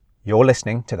You're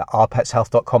listening to the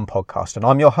ourpetshealth.com podcast, and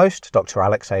I'm your host, Dr.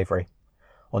 Alex Avery.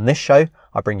 On this show,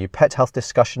 I bring you pet health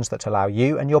discussions that allow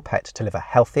you and your pet to live a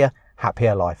healthier,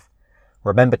 happier life.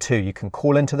 Remember too, you can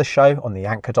call into the show on the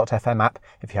Anchor.fm app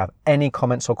if you have any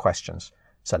comments or questions.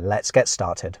 So let's get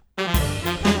started.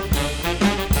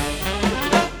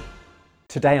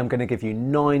 Today I'm going to give you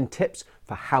 9 tips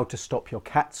for how to stop your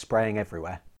cat spraying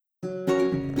everywhere.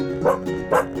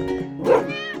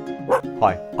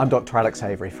 Hi, I'm Dr. Alex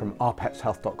Avery from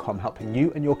ourpetshealth.com, helping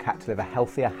you and your cat to live a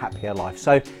healthier, happier life.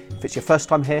 So if it's your first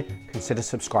time here, consider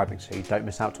subscribing so you don't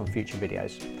miss out on future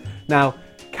videos. Now,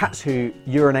 cats who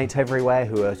urinate everywhere,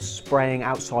 who are spraying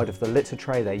outside of the litter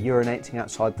tray, they're urinating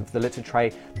outside of the litter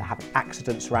tray, they're having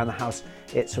accidents around the house,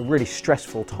 it's a really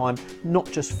stressful time,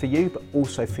 not just for you, but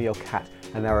also for your cat.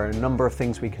 And there are a number of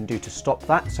things we can do to stop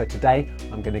that. So today,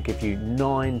 I'm going to give you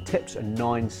 9 tips and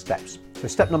 9 steps. So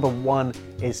step number 1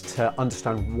 is to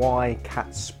understand why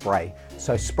cats spray.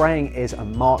 So spraying is a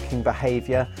marking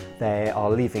behaviour. They are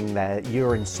leaving their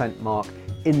urine scent mark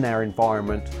in their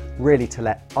environment, really to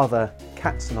let other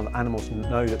cats and other animals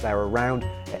know that they're around.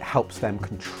 It helps them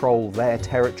control their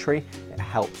territory. It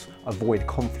helps avoid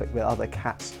conflict with other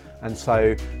cats. And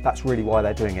so that's really why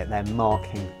they're doing it. They're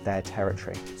marking their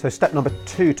territory. So step number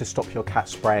 2 to stop your cat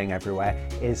spraying everywhere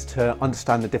is to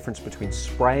understand the difference between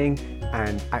spraying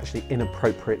and actually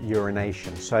inappropriate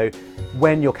urination. So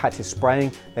when your cat is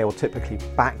spraying, they will typically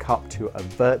back up to a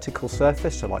vertical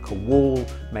surface, so like a wall,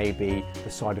 maybe the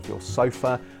side of your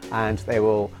sofa, and they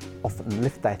will often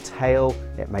lift their tail.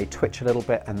 It may twitch a little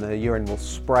bit and the urine will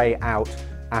spray out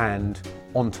and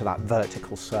onto that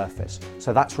vertical surface.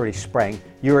 So that's really spraying.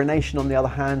 Urination, on the other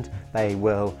hand, they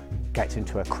will get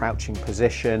into a crouching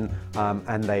position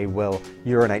and they will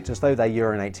urinate as though they're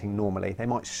urinating normally. They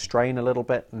might strain a little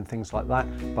bit and things like that,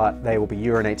 but they will be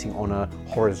urinating on a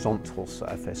horizontal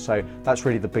surface. So that's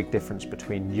really the big difference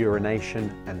between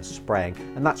urination and spraying,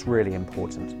 and that's really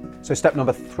important. So step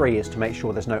number 3 is to make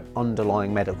sure there's no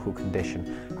underlying medical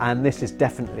condition, and this is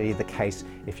definitely the case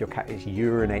if your cat is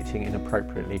urinating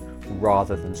inappropriately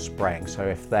rather than spraying. So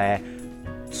if they're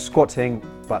squatting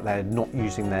but they're not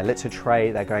using their litter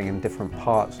tray, they're going in different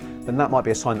parts, then that might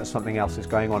be a sign that something else is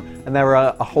going on. And there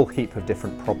are a whole heap of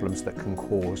different problems that can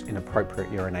cause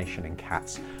inappropriate urination in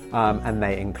cats, and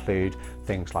they include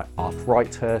things like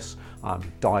arthritis,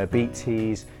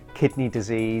 diabetes, kidney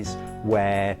disease,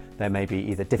 where there may be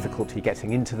either difficulty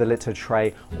getting into the litter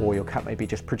tray, or your cat may be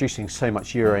just producing so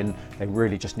much urine they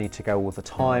really just need to go all the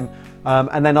time,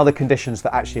 and then other conditions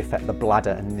that actually affect the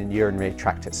bladder and the urinary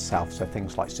tract itself, so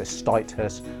things like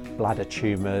cystitis, bladder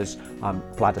tumours,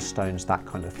 bladder stones, that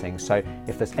kind of thing. So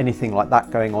if there's anything like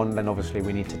that going on, then obviously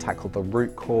we need to tackle the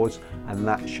root cause, and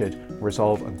that should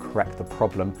resolve and correct the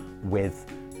problem with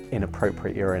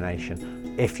inappropriate urination.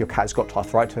 If your cat's got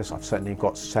arthritis, I've certainly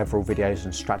got several videos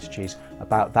and strategies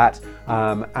about that.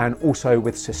 And also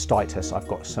with cystitis, I've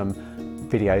got some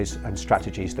videos and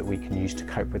strategies that we can use to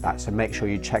cope with that. So make sure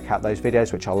you check out those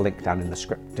videos, which I'll link down in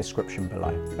the description below.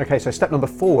 Okay, so step number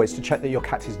 4 is to check that your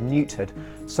cat is neutered.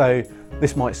 So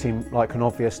this might seem like an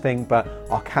obvious thing, but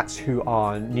our cats who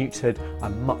are neutered are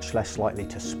much less likely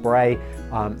to spray.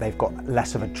 They've got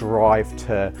less of a drive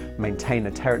to maintain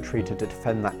a territory, to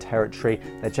defend that territory.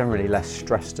 They're generally less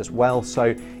stressed as well.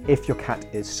 So if your cat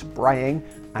is spraying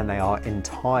and they are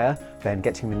entire, then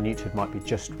getting them neutered might be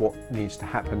just what needs to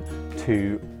happen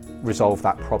to resolve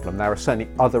that problem. There are certainly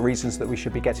other reasons that we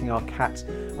should be getting our cats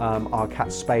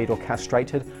spayed or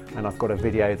castrated, and I've got a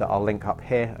video that I'll link up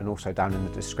here and also down in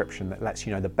the description that lets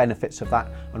you know the benefits of that,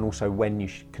 and also when you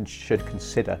should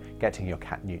consider getting your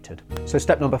cat neutered. So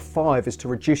step number 5 is to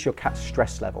reduce your cat's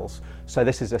stress levels. So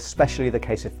this is especially the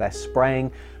case if they're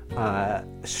spraying.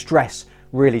 Stress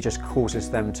really just causes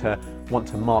them to want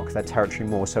to mark their territory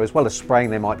more. So as well as spraying,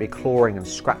 they might be clawing and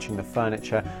scratching the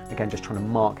furniture, again just trying to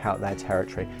mark out their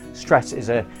territory. Stress is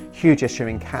a huge issue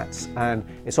in cats, and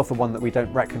it's often one that we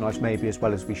don't recognise maybe as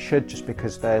well as we should, just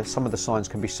because some of the signs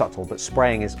can be subtle, but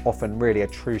spraying is often really a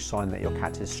true sign that your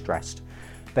cat is stressed.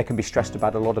 They can be stressed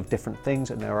about a lot of different things,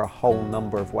 and there are a whole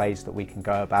number of ways that we can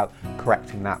go about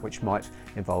correcting that, which might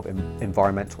involve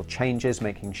environmental changes,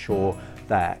 making sure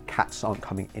that cats aren't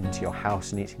coming into your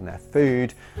house and eating their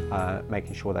food,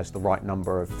 making sure there's the right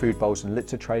number of food bowls and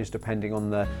litter trays depending on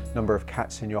the number of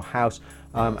cats in your house.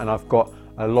 And I've got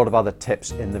a lot of other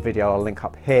tips in the video I'll link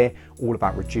up here, all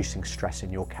about reducing stress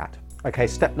in your cat. Okay,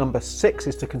 step number 6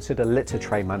 is to consider litter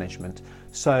tray management.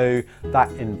 So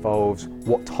that involves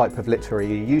what type of litter are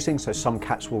you using. So some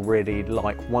cats will really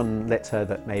like one litter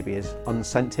that maybe is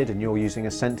unscented and you're using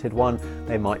a scented one.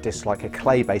 They might dislike a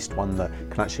clay-based one that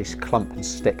can actually clump and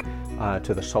stick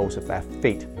to the soles of their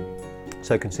feet.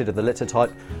 So consider the litter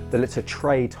type, the litter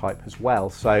tray type as well.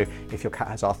 So if your cat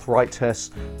has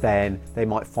arthritis, then they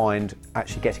might find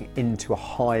actually getting into a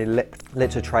high-lipped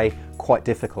litter tray quite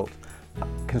difficult.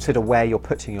 Consider where you're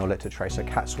putting your litter tray. So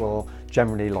cats will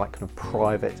generally like kind of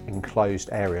private enclosed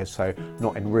areas, so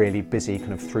not in really busy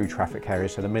kind of through traffic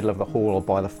areas. So the middle of the hall or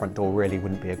by the front door really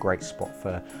wouldn't be a great spot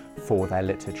for their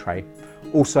litter tray.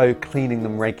 Also cleaning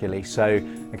them regularly. So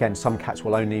again, some cats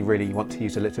will only really want to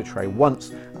use a litter tray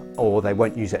once, or they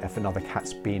won't use it if another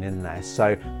cat's been in there.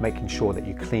 So making sure that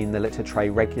you clean the litter tray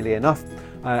regularly enough,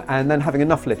 and then having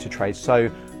enough litter trays. So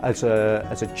as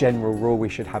a general rule, we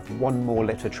should have one more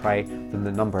litter tray than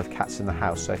the number of cats in the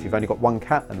house. So if you've only got one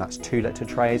cat, then that's 2 litter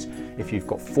trays. If you've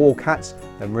got 4 cats,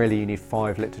 then really you need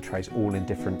 5 litter trays, all in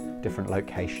different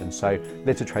locations. So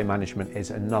litter tray management is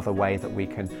another way that we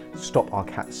can stop our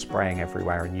cats spraying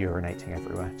everywhere and urinating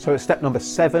everywhere. So it's step number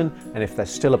 7, and if there's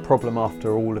still a problem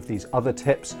after all of these other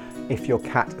tips, if your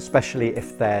cat, especially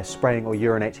if they're spraying or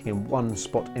urinating in one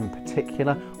spot in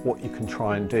particular, what you can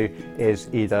try and do is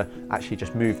either actually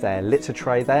just move their litter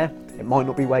tray there. It might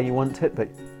not be where you want it, but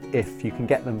if you can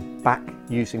get them back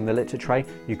using the litter tray,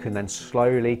 you can then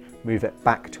slowly move it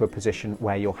back to a position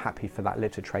where you're happy for that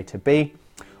litter tray to be.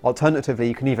 Alternatively,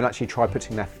 you can even actually try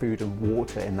putting their food and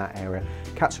water in that area.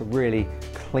 Cats are really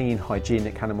clean,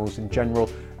 hygienic animals in general,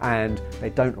 and they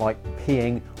don't like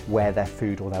peeing where their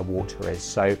food or their water is.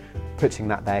 So putting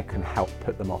that there can help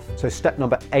put them off. So step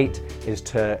number 8 is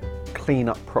to clean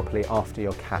up properly after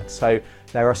your cat. So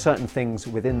there are certain things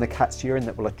within the cat's urine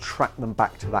that will attract them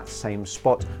back to that same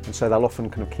spot, and so they'll often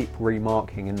kind of keep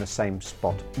remarking in the same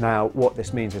spot. Now, what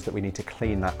this means is that we need to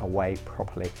clean that away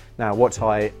properly. Now, what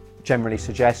I generally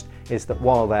suggest is that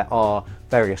while there are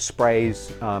various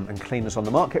sprays and cleaners on the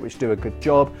market which do a good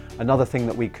job, another thing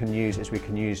that we can use is we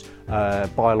can use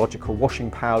biological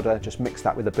washing powder, just mix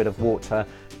that with a bit of water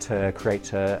to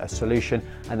create a solution,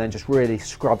 and then just really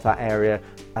scrub that area,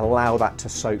 allow that to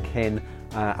soak in,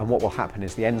 and what will happen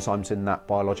is the enzymes in that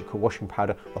biological washing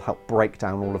powder will help break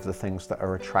down all of the things that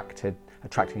are attracting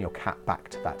your cat back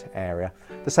to that area.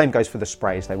 The same goes for the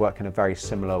sprays. They work in a very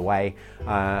similar way,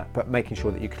 but making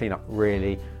sure that you clean up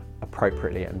really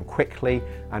appropriately and quickly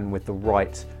and with the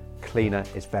right cleaner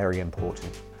is very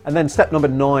important. And then step number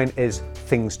 9 is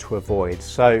things to avoid.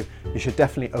 So you should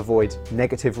definitely avoid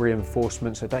negative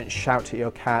reinforcement. So don't shout at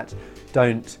your cat,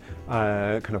 don't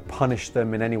kind of punish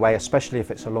them in any way, especially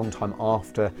if it's a long time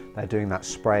after they're doing that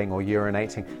spraying or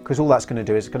urinating, because all that's going to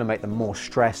do is it's going to make them more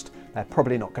stressed. They're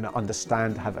probably not going to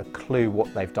understand, have a clue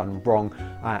what they've done wrong,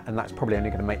 and that's probably only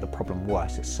going to make the problem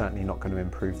worse. It's certainly not going to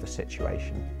improve the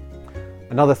situation.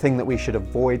 Another thing that we should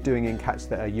avoid doing in cats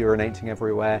that are urinating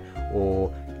everywhere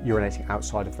or urinating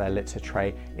outside of their litter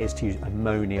tray is to use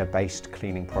ammonia-based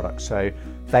cleaning products. So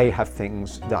they have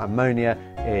things that ammonia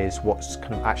is what's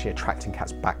kind of actually attracting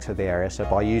cats back to the area. So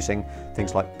by using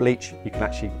things like bleach, you can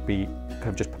actually be kind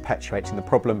of just perpetuating the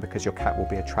problem because your cat will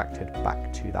be attracted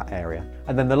back to that area.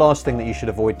 And then the last thing that you should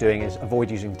avoid doing is avoid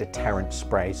using deterrent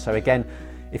sprays. So again,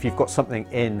 if you've got something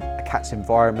in a cat's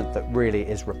environment that really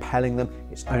is repelling them,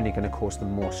 it's only going to cause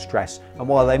them more stress. And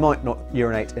while they might not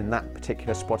urinate in that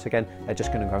particular spot again, they're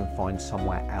just going to go and find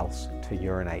somewhere else to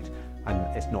urinate,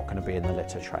 and it's not going to be in the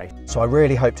litter tray. So I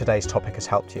really hope today's topic has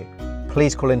helped you.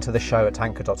 Please call into the show at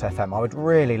anchor.fm. I would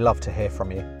really love to hear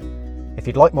from you. If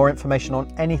you'd like more information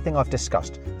on anything I've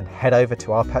discussed, then head over to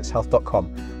ourpetshealth.com.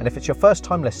 And if it's your first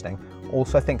time listening,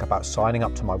 also think about signing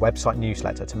up to my website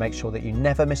newsletter to make sure that you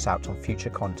never miss out on future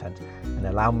content and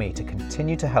allow me to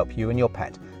continue to help you and your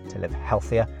pet to live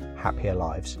healthier, happier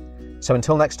lives. So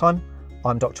until next time,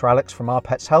 I'm Dr. Alex from Our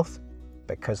Pets Health,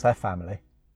 because they're family.